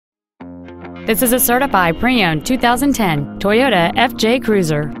This is a certified pre-owned 2010 Toyota FJ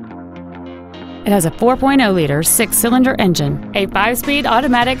Cruiser. It has a 4.0-liter 6-cylinder engine, a 5-speed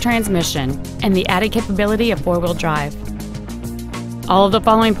automatic transmission, and the added capability of 4-wheel drive. All of the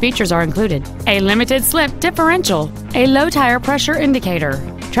following features are included: a limited slip differential, a low tire pressure indicator,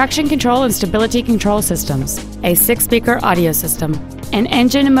 traction control and stability control systems, a 6-speaker audio system, an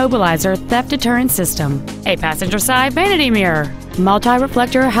engine immobilizer theft deterrent system, a passenger side vanity mirror,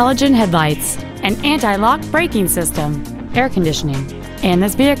 multi-reflector halogen headlights, an anti-lock braking system, air conditioning, and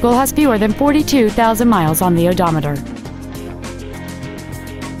this vehicle has fewer than 42,000 miles on the odometer.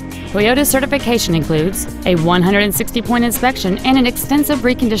 Toyota's certification includes a 160-point inspection and an extensive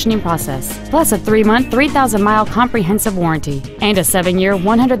reconditioning process, plus a 3-month, 3,000-mile comprehensive warranty and a 7-year,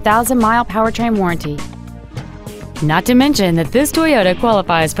 100,000-mile powertrain warranty. Not to mention that this Toyota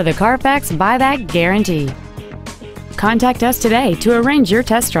qualifies for the Carfax buyback guarantee. Contact us today to arrange your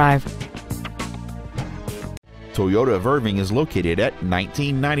test drive. Toyota of Irving is located at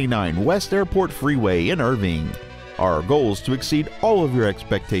 1999 West Airport Freeway in Irving. Our goal is to exceed all of your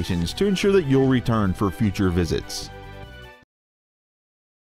expectations to ensure that you'll return for future visits.